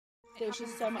There's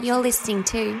just so much. You're listening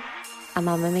to a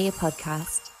Mamma Mia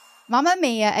podcast. Mamma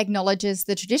Mia acknowledges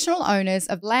the traditional owners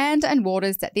of land and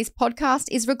waters that this podcast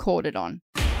is recorded on.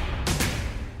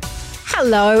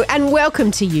 Hello and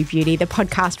welcome to You Beauty, the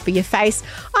podcast for your face.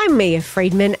 I'm Mia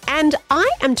Friedman and I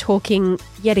am talking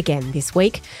yet again this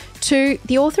week to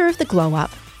the author of The Glow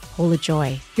Up, Paula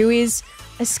Joy, who is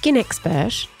a skin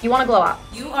expert. You want to glow up.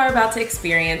 You are about to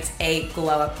experience a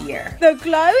glow up year. The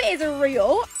glow is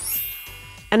real.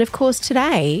 And of course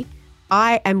today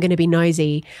I am going to be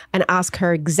nosy and ask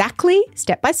her exactly,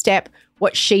 step by step,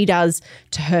 what she does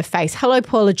to her face. Hello,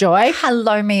 Paula Joy.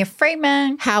 Hello, Mia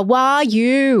Freeman. How are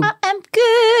you? I am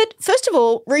good. First of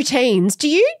all, routines. Do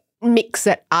you mix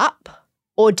it up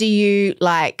or do you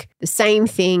like the same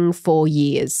thing for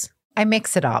years? I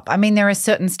mix it up. I mean, there are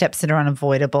certain steps that are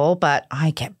unavoidable, but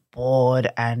I get bored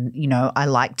and, I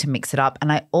like to mix it up. And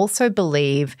I also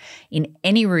believe in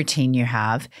any routine you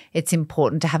have, it's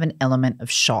important to have an element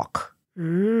of shock.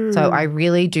 So I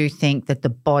really do think that the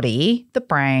body, the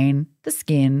brain, the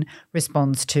skin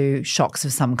responds to shocks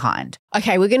of some kind.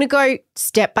 Okay, we're going to go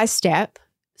step by step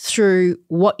through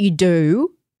what you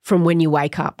do from when you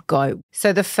wake up. Go.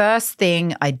 So the first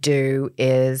thing I do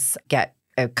is get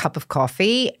a cup of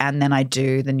coffee and then I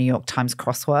do the New York Times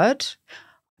crossword.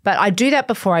 But I do that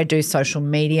before I do social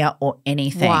media or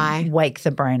anything. Why? Wake the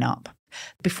brain up.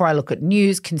 Before I look at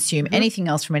news, consume anything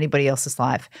else from anybody else's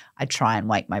life, I try and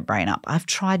wake my brain up. I've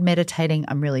tried meditating.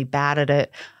 I'm really bad at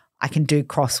it. I can do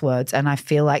crosswords and I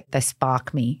feel like they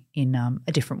spark me in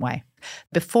a different way.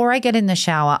 Before I get in the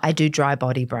shower, I do dry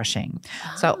body brushing.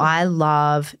 So I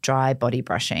love dry body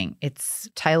brushing. It's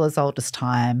Taylor's oldest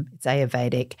time. It's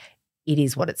Ayurvedic. It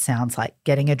is what it sounds like,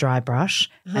 getting a dry brush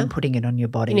and putting it on your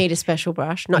body. You need a special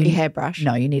brush, not your hairbrush.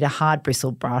 No, you need a hard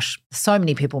bristle brush. So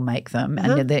many people make them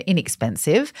and they're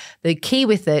inexpensive. The key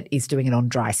with it is doing it on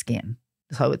dry skin.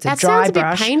 So it's a dry brush. That sounds a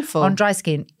bit painful. On dry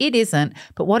skin. It isn't.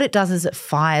 But what it does is it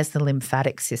fires the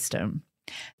lymphatic system.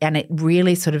 And it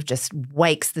really sort of just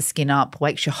wakes the skin up,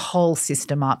 wakes your whole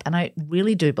system up. And I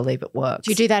really do believe it works.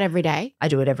 Do you do that every day? I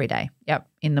do it every day. Yep,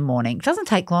 in the morning. It doesn't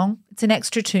take long. It's an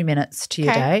extra 2 minutes to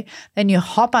your day. Then you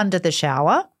hop under the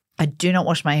shower. I do not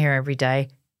wash my hair every day.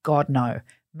 God, no.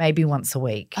 Maybe once a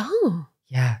week. Oh.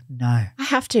 Yeah, no. I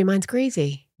have to. Mine's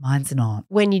greasy. Mine's not.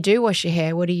 When you do wash your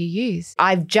hair, what do you use?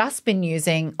 I've just been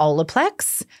using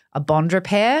Olaplex, a Bond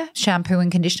Repair shampoo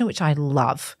and conditioner, which I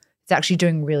love. It's actually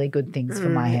doing really good things for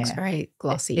my hair. It's very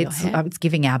glossy, your hair. It's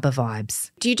giving ABBA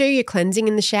vibes. Do you do your cleansing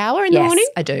in the shower in the morning?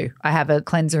 Yes, I do. I have a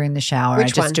cleanser in the shower. Which I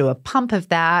just one? do a pump of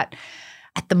that.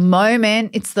 At the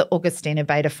moment, it's the Augustina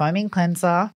Beta Foaming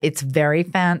Cleanser. It's very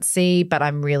fancy, but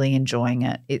I'm really enjoying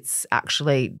it. It's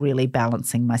actually really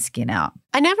balancing my skin out.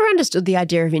 I never understood the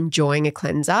idea of enjoying a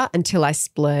cleanser until I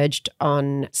splurged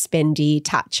on Spendy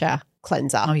Tatcha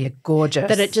cleanser. Oh, you're gorgeous.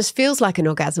 That it just feels like an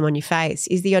orgasm on your face.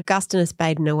 Is the Augustinus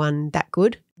Badener one that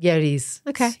good? Yeah, it is.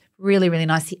 Okay. It's really, really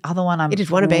nice. The other one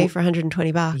It'd want to be for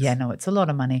 $120. Yeah, no, it's a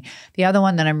lot of money. The other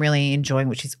one that I'm really enjoying,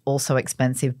 which is also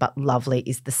expensive but lovely,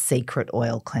 is the Secret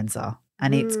Oil Cleanser.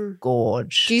 And it's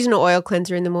gorge. Do you use an oil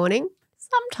cleanser in the morning?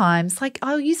 Sometimes,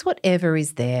 I'll use whatever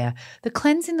is there. The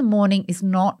cleanse in the morning is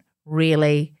not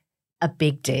really a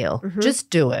big deal. Just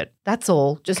do it. That's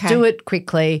all. Just do it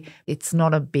quickly. It's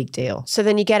not a big deal. So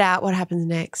then you get out. What happens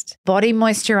next? Body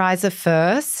moisturizer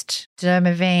first.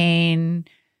 Dermaveen,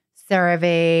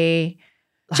 CeraVe.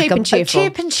 Cheap and cheerful.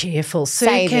 Cheap and cheerful.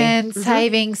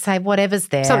 Saving, save whatever's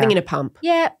there. Something in a pump.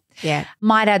 Yeah. Yeah.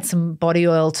 Might add some body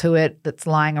oil to it that's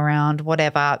lying around,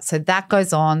 whatever. So that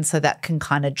goes on so that can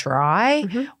kind of dry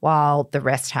while the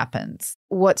rest happens.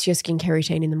 What's your skincare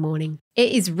routine in the morning?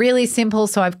 It is really simple.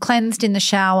 So I've cleansed in the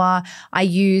shower. I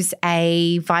use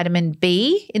a vitamin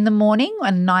B in the morning,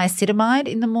 a niacinamide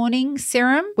in the morning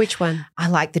serum. Which one? I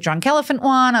like the Drunk Elephant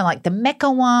one. I like the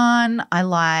Mecca one. I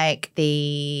like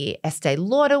the Estee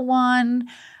Lauder one.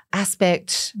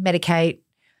 Aspect, Medicate.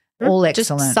 All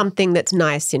excellent. Just something that's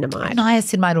niacinamide.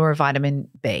 Niacinamide or a vitamin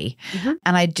B.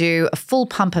 And I do a full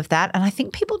pump of that. And I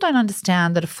think people don't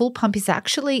understand that a full pump is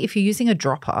actually, if you're using a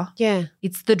dropper,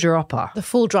 it's the dropper. The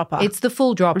full dropper. It's the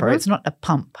full dropper. It's not a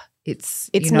pump. It's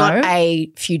not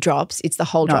a few drops. It's the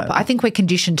whole dropper. I think we're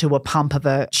conditioned to a pump of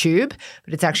a tube,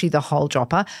 but it's actually the whole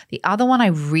dropper. The other one I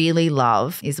really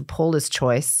love is a Paula's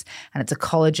Choice, and it's a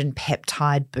collagen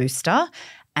peptide booster.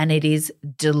 And it is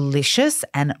delicious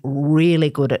and really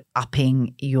good at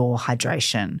upping your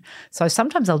hydration. So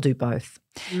sometimes I'll do both.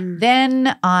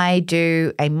 Then I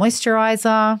do a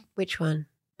moisturizer. Which one?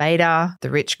 Beta, the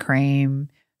Rich Cream.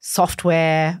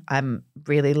 Software, I'm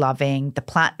really loving. The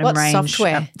Platinum range. What's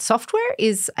software? Software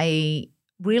is a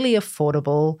really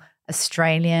affordable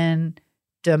Australian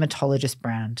dermatologist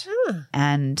brand.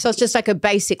 And So it's just like a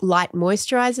basic light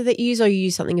moisturizer that you use, or you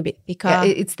use something a bit thicker? yeah,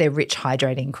 it's their rich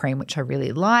hydrating cream, which I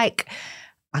really like.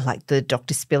 I like the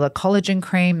Dr. Spiller collagen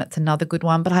cream. That's another good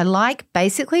one. But I like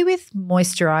basically with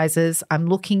moisturizers, I'm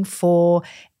looking for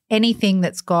anything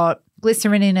that's got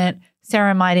glycerin in it,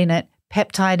 ceramide in it,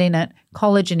 peptide in it,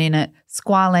 collagen in it,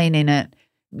 squalane in it,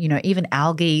 even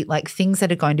algae, like things that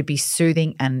are going to be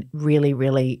soothing and really,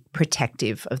 really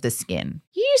protective of the skin.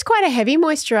 You use quite a heavy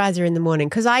moisturizer in the morning,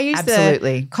 because I use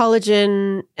Absolutely. the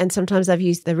collagen, and sometimes I've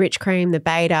used the rich cream, the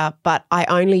beta, but I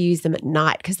only use them at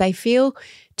night because they feel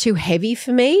too heavy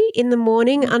for me in the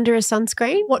morning under a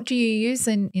sunscreen. What do you use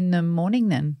in the morning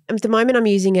then? At the moment, I'm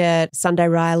using a Sunday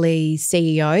Riley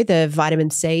CEO, the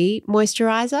vitamin C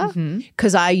moisturizer,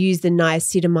 because I use the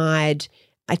niacinamide.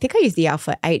 I think I use the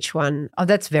Alpha H one. Oh,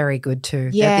 that's very good too.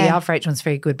 Yeah. The Alpha H one's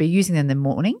very good, but using them in the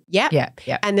morning? Yep.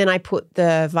 Yeah. And then I put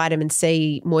the vitamin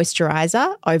C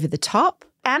moisturizer over the top.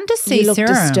 And a C You look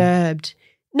serum. disturbed.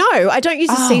 No, I don't use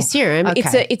a C Oh, serum.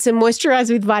 okay. It's a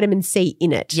moisturizer with vitamin C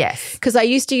in it. Yes. Because I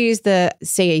used to use the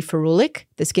CE Ferulic,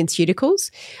 the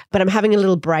SkinCeuticals, but I'm having a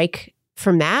little break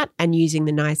from that and using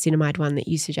the niacinamide one that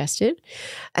you suggested.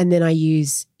 And then I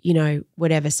use,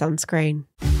 whatever sunscreen.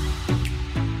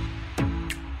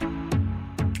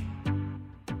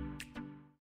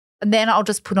 And then I'll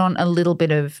just put on a little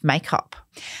bit of makeup.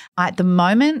 At the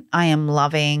moment, I am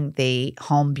loving the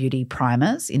Home Beauty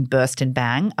primers in Burst and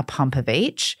Bang, a pump of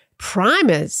each.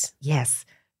 Primers. Yes,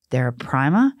 they're a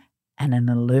primer and an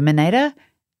illuminator,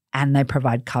 and they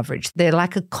provide coverage. They're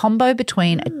like a combo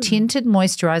between a tinted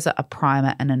moisturizer, a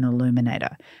primer, and an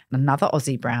illuminator. Another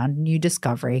Aussie brand, New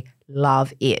Discovery,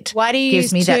 love it. Why do you Gives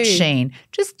use me that two? sheen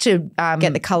just to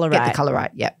Get the colour Get right. the colour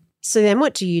right, yep. So then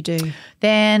what do you do?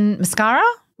 Then mascara.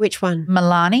 Which one?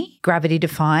 Milani, Gravity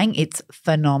Defying. It's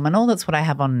phenomenal. That's what I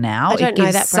have on now. I don't it know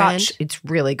gives that brand. It's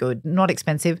really good. Not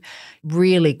expensive.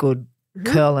 Really good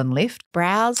curl and lift.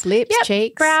 Brows, lips, Yep,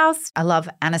 cheeks. brows. I love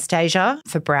Anastasia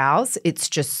for brows. It's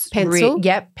just Pencil?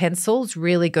 pencils,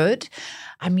 really good.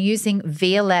 I'm using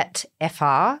Violette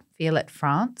FR, Violette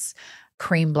France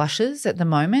cream blushes at the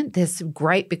moment. They're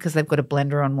great because they've got a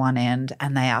blender on one end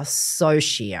and they are so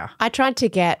sheer. I tried to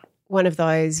get one of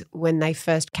those when they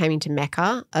first came into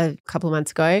Mecca a couple of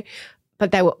months ago,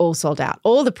 but they were all sold out.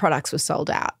 All the products were sold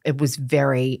out. It was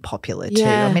very popular too.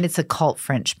 Yeah. I mean, it's a cult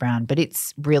French brand, but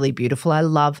it's really beautiful. I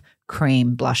love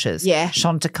cream blushes. Yeah.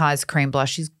 Chantecaille's cream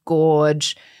blush is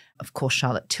gorge. Of course,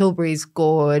 Charlotte Tilbury's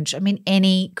gorge. I mean,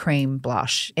 any cream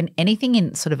blush and anything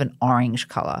in sort of an orange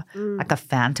colour, like a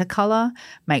Fanta colour,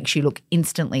 makes you look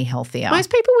instantly healthier.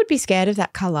 Most people would be scared of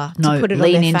that colour No, to put it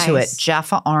lean on their into face. it.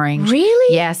 Jaffa orange.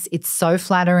 Really? Yes, it's so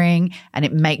flattering and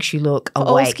it makes you look For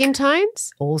awake. all skin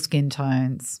tones? All skin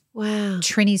tones. Wow.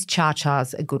 Trini's Cha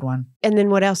Cha's a good one. And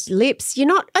then what else? Lips. You're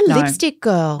not a No. lipstick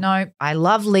girl. No, I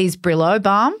love Lee's Brillo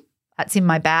Balm. That's in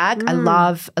my bag. I Mm.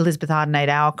 love Elizabeth Arden 8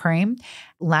 Hour Cream.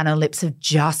 Lano Lips have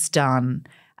just done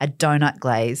a donut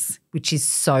glaze, which is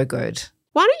so good.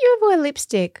 Why don't you ever wear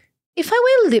lipstick? If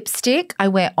I wear lipstick, I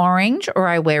wear orange or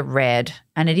I wear red.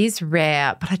 And it is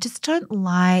rare, but I just don't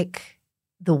like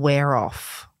the wear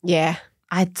off. Yeah.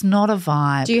 It's not a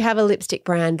vibe. Do you have a lipstick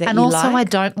brand that and you also, I like?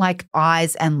 don't like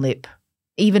eyes and lip.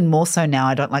 Even more so now,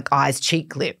 I don't like eyes,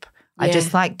 cheek, lip. I Yeah.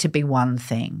 just like to be one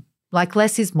thing. Like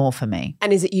less is more for me.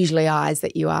 And is it usually eyes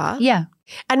that you are? Yeah.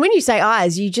 And when you say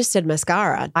eyes, you just said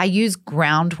mascara. I use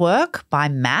Groundwork by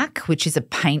MAC, which is a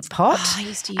paint pot. Oh, I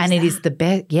used to use and it that. is the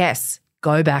best. Yes,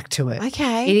 go back to it.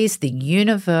 Okay. It is the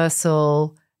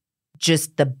universal,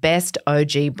 just the best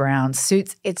OG brown.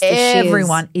 Suits It's the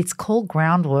everyone. It's called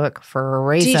Groundwork for a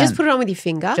reason. Do you just put it on with your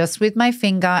finger? Just with my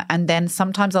finger, and then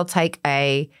sometimes I'll take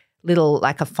a little,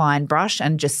 like a fine brush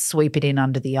and just sweep it in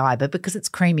under the eye. But because it's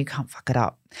cream, you can't fuck it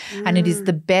up. And it is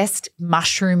the best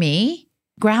mushroomy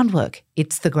Groundwork.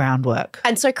 It's the Groundwork.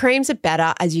 And so creams are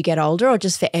better as you get older, or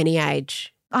just for any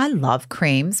age? I love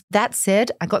creams. That said,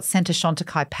 I got sent a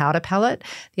Chantecaille powder palette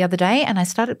the other day and I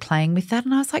started playing with that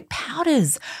and I was like,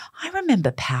 powders. I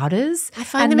remember powders. I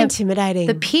find And them the- intimidating.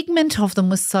 The pigment of them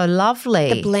was so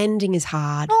lovely. The blending is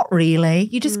hard. Not really.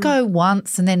 You just go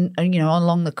once and then,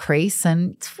 along the crease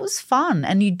and it was fun.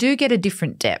 And you do get a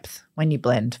different depth when you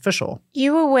blend, for sure.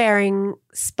 You were wearing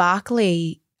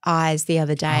sparkly eyes the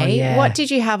other day. Oh, yeah. What did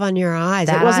you have on your eyes?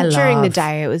 That It wasn't I during the love.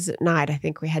 day. It was at night. I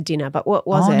think we had dinner. But what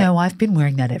was oh, it? no, I've been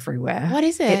wearing that everywhere. What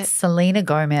is it? It's Selena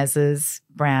Gomez's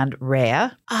brand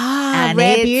Ah, and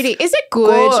Rare it's Beauty. Is it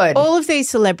good? good. All of these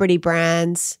celebrity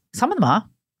brands. Some of them are.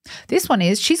 This one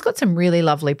is, she's got some really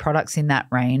lovely products in that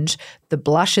range. The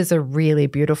blushes are really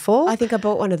beautiful. I think I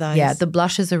bought one of those. Yeah, the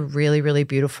blushes are really, really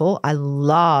beautiful. I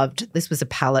loved, this was a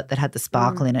palette that had the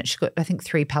sparkle in it. She got, I think,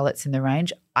 3 palettes in the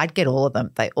range. I'd get all of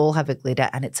them. They all have a glitter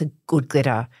and it's a good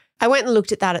glitter. I went and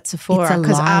looked at that at Sephora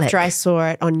because after I saw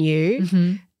it on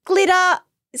you, glitter,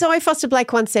 Zoe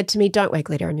Foster-Blake once said to me, don't wear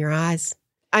glitter on your eyes.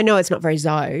 I know it's not very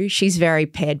Zoe. She's very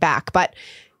pared back, but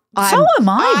so am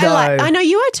I, though. I know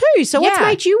you are too. So what's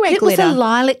made you wear glitter? It was a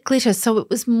lilac glitter, so it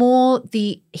was more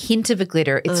the hint of a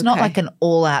glitter. It's not like an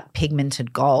all-out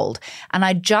pigmented gold. And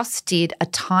I just did a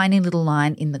tiny little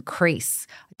line in the crease.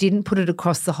 I didn't put it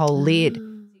across the whole lid.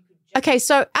 Okay,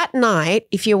 so at night,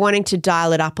 if you're wanting to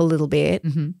dial it up a little bit,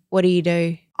 what do you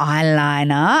do?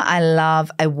 Eyeliner. I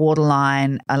love a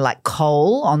waterline, like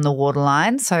kohl on the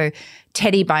waterline. So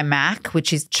Teddy by MAC,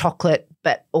 which is chocolate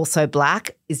but also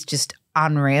black, is just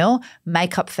unreal.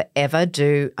 Makeup Forever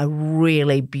do a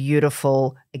really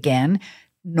beautiful, again,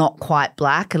 not quite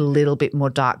black, a little bit more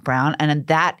dark brown. And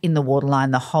that in the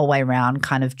waterline the whole way around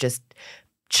kind of just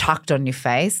chucked on your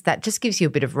face. That just gives you a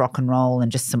bit of rock and roll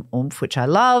and just some oomph, which I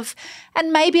love.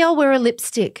 And maybe I'll wear a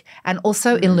lipstick and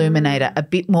also illuminator, a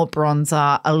bit more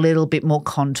bronzer, a little bit more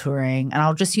contouring, and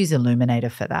I'll just use illuminator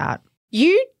for that.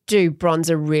 You do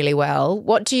bronzer really well.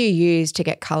 What do you use to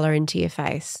get colour into your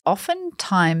face?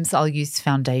 Oftentimes I'll use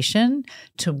foundation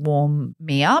to warm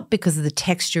me up because the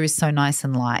texture is so nice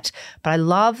and light. But I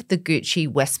love the Gucci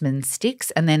Westman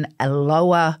sticks and then a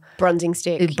lower bronzing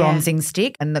stick.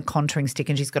 Stick and the contouring stick,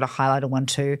 and she's got a highlighter one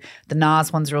too. The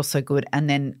NARS ones are also good. And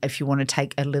then if you want to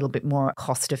take a little bit more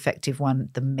cost-effective one,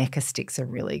 the Mecca sticks are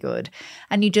really good.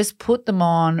 And you just put them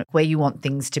on where you want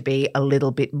things to be a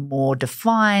little bit more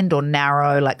defined or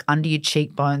narrow, like under your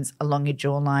cheekbones, along your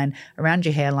jawline, around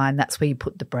your hairline. That's where you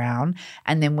put the brown.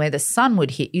 And then where the sun would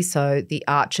hit you, so the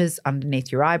arches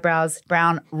underneath your eyebrows,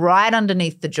 brown right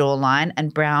underneath the jawline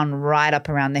and brown right up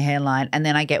around the hairline. And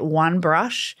then I get one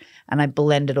brush and I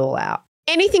blend it all out.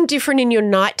 Anything different in your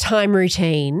nighttime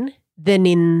routine than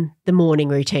in the morning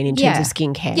routine in terms of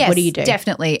skincare? Yes, what do you do?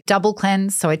 Definitely. Double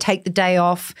cleanse. So I take the day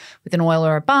off with an oil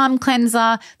or a balm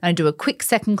cleanser. Then I do a quick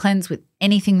second cleanse with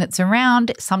anything that's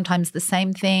around, sometimes the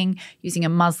same thing, using a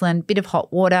muslin, bit of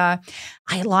hot water.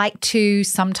 I like to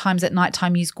sometimes at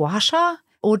nighttime use gua sha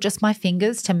or just my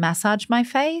fingers to massage my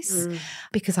face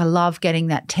because I love getting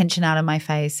that tension out of my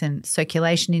face and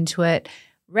circulation into it.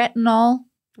 Retinol.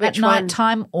 At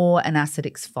nighttime or an acid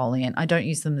exfoliant. I don't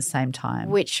use them the same time.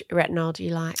 Which retinol do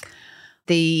you like?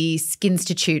 The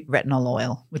Skinstitute retinol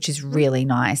oil, which is really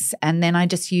nice. And then I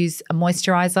just use a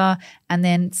moisturizer and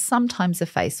then sometimes a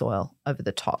face oil over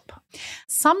the top.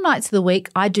 Some nights of the week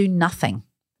I do nothing.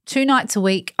 2 nights a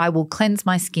week I will cleanse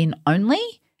my skin only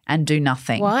and do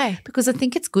nothing. Why? Because I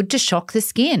think it's good to shock the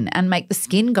skin and make the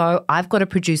skin go, I've got to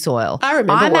produce oil. I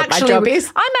remember what my job is.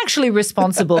 I'm actually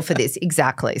responsible for this.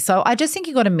 Exactly. So I just think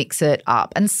you've got to mix it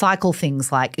up and cycle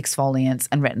things like exfoliants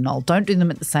and retinol. Don't do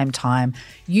them at the same time.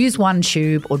 Use one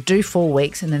tube or do 4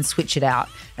 weeks and then switch it out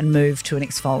and move to an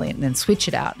exfoliant and then switch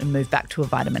it out and move back to a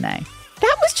vitamin A.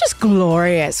 That was just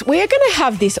glorious. We're going to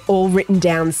have this all written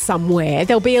down somewhere.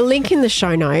 There'll be a link in the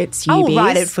show notes. I'll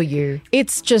write it for you.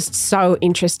 It's just so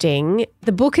interesting.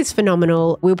 The book is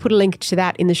phenomenal. We'll put a link to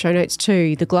that in the show notes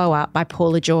too, The Glow Up by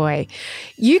Paula Joy.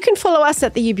 You can follow us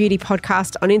at the You Beauty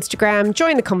Podcast on Instagram.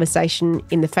 Join the conversation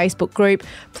in the Facebook group.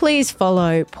 Please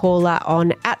follow Paula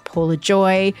on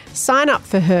 @PaulaJoy. Sign up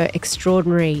for her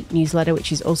extraordinary newsletter,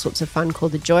 which is all sorts of fun,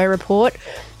 called The Joy Report.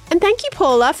 And thank you,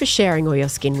 Paula, for sharing all your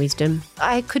skin wisdom.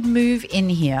 I could move in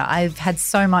here. I've had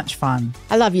so much fun.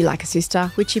 I love you like a sister,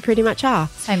 which you pretty much are.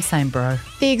 Same, bro.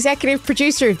 The executive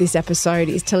producer of this episode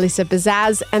is Talissa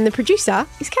Bazaz, and the producer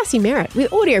is Cassie Merritt,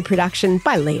 with audio production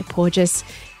by Leah Porges.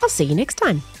 I'll see you next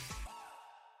time.